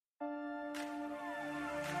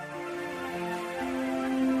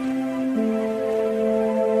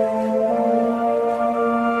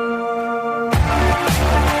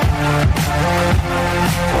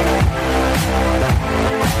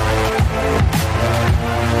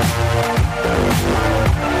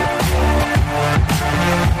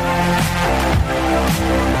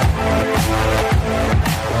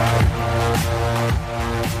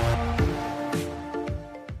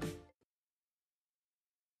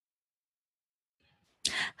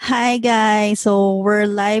Hi guys. So we're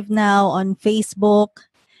live now on Facebook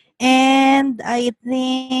and I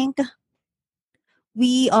think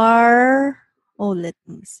we are let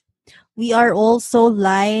me see. We are also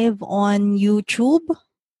live on YouTube.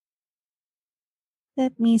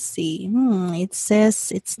 Let me see. It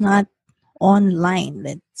says it's not online.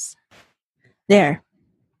 Let's there.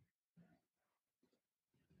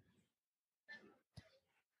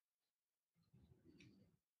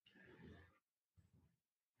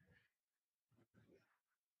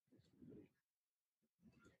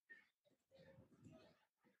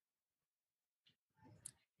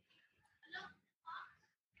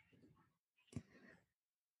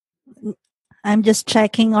 I'm just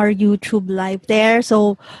checking our YouTube live there.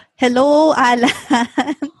 So, hello Alan.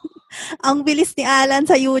 Ang bilis ni Alan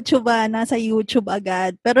sa YouTube, nasa YouTube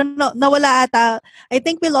agad. Pero no, nawala ata. I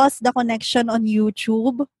think we lost the connection on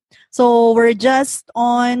YouTube. So we're just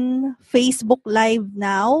on Facebook Live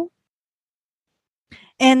now.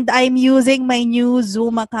 And I'm using my new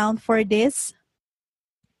Zoom account for this.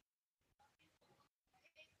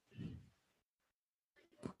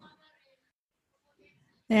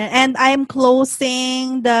 And I'm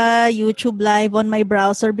closing the YouTube Live on my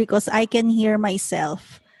browser because I can hear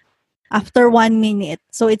myself after 1 minute.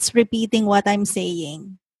 So it's repeating what I'm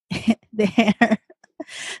saying. There.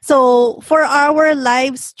 So, for our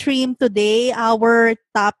live stream today, our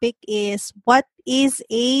topic is what is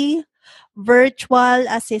a virtual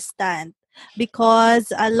assistant?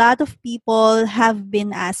 Because a lot of people have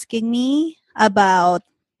been asking me about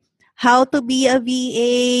how to be a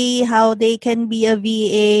VA, how they can be a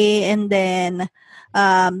VA, and then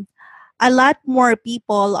um, a lot more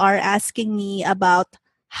people are asking me about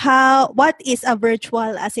what is a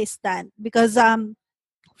virtual assistant because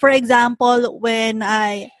for example when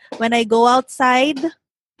I go outside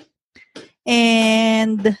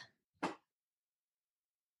and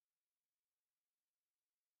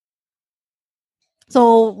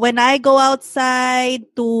so when I go outside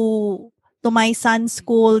to my son's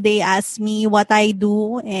school, they ask me what I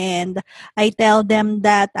do, and I tell them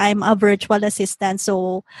that I'm a virtual assistant.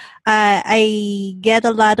 So I get a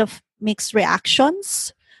lot of mixed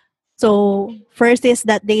reactions. So first is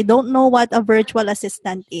that they don't know what a virtual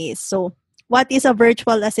assistant is. So what is a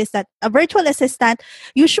virtual assistant? A virtual assistant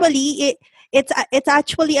usually it's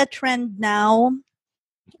actually a trend now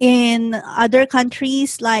in other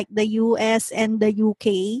countries like the US and the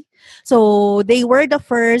UK. So they were the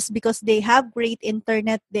first because they have great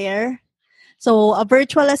internet there. So a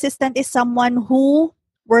virtual assistant is someone who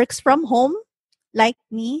works from home like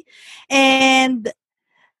me, and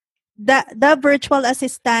the virtual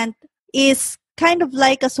assistant is kind of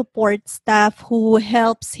like a support staff who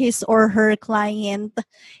helps his or her client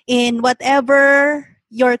in whatever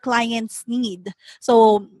your clients need.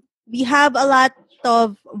 So we have a lot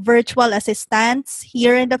of virtual assistants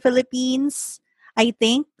here in the Philippines, I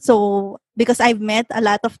think. So because I've met a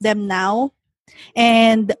lot of them now,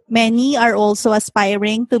 and many are also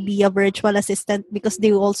aspiring to be a virtual assistant because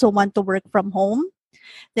they also want to work from home.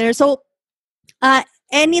 There so uh,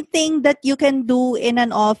 anything that you can do in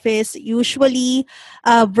an office, usually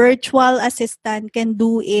a virtual assistant can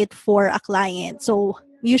do it for a client. So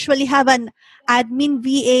we usually have an admin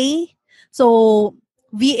VA. So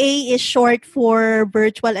VA is short for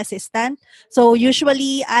virtual assistant. So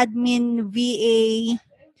usually admin VA,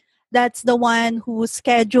 that's the one who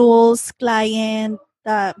schedules client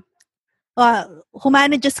uh, uh, who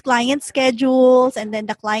manages client schedules and then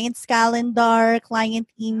the client's calendar, client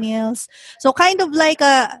emails. So kind of like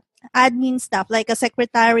a admin stuff, like a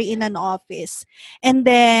secretary in an office. And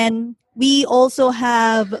then we also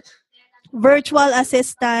have virtual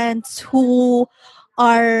assistants who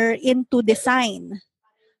are into design.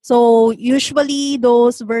 So usually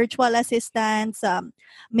those virtual assistants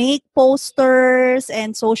make posters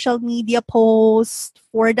and social media posts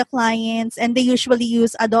for the clients, and they usually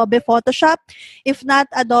use Adobe Photoshop. If not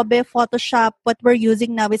Adobe Photoshop, what we're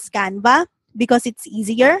using now is Canva because it's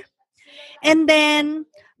easier. And then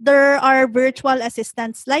there are virtual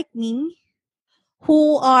assistants like me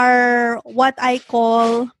who are what I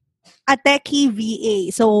call a techie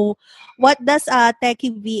VA. So, what does a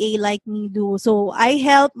techie VA like me do? So, I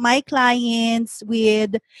help my clients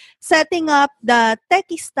with setting up the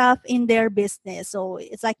techie stuff in their business. So,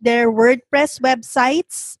 it's like their WordPress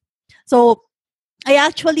websites. So, I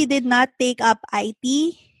actually did not take up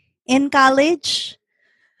IT in college.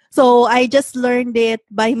 So I just learned it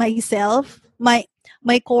by myself.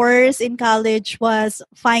 My course in college was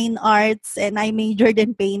fine arts and I majored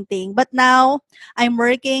in painting. But now I'm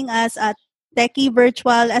working as a techie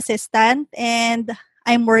virtual assistant, and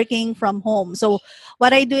I'm working from home. So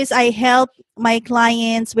what I do is I help my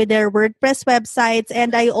clients with their WordPress websites,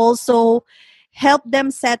 and I also help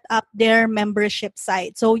them set up their membership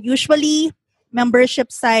site. So usually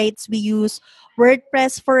membership sites, we use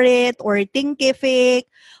WordPress for it, or Thinkific,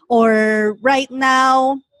 or right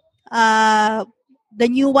now the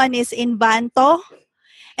new one is Invanto.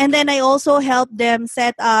 And then I also help them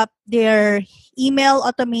set up their email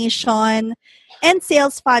automation and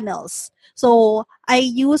sales funnels. So I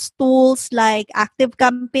use tools like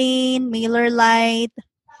ActiveCampaign, MailerLite,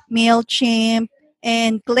 MailChimp,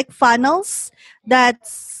 and ClickFunnels.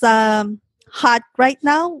 That's hot right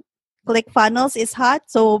now. ClickFunnels is hot,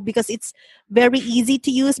 so because it's very easy to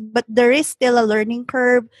use, but there is still a learning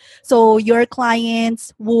curve. So your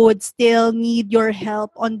clients would still need your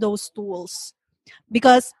help on those tools,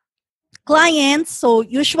 because clients, so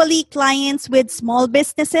usually clients with small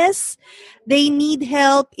businesses, they need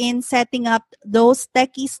help in setting up those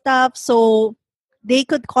techie stuff so they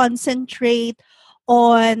could concentrate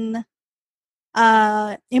on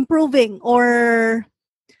improving or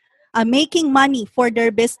making money for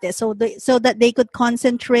their business, so that they could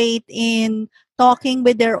concentrate in talking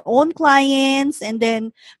with their own clients and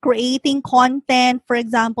then creating content, for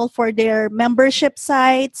example, for their membership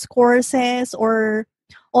sites, courses, or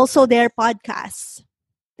also their podcasts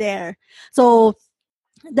there. So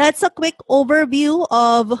that's a quick overview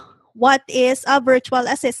of what is a virtual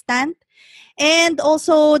assistant, and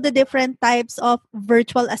also the different types of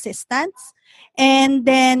virtual assistants. And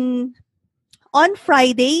then on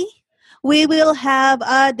Friday, we will have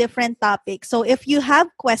a different topic. So if you have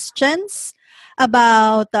questions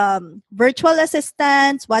about virtual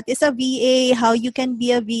assistants, what is a VA, how you can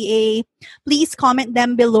be a VA, please comment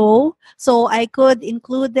them below so I could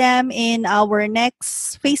include them in our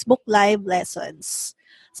next Facebook Live lessons.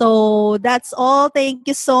 So that's all. Thank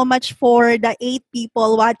you so much for the 8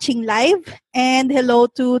 people watching live, and hello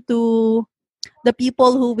to the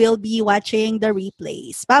people who will be watching the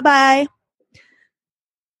replays. Bye-bye.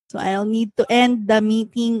 So I'll need to end the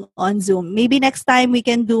meeting on Zoom. Maybe next time we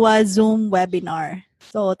can do a Zoom webinar.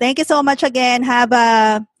 So thank you so much again. Have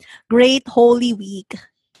a great Holy Week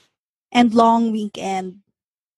and long weekend.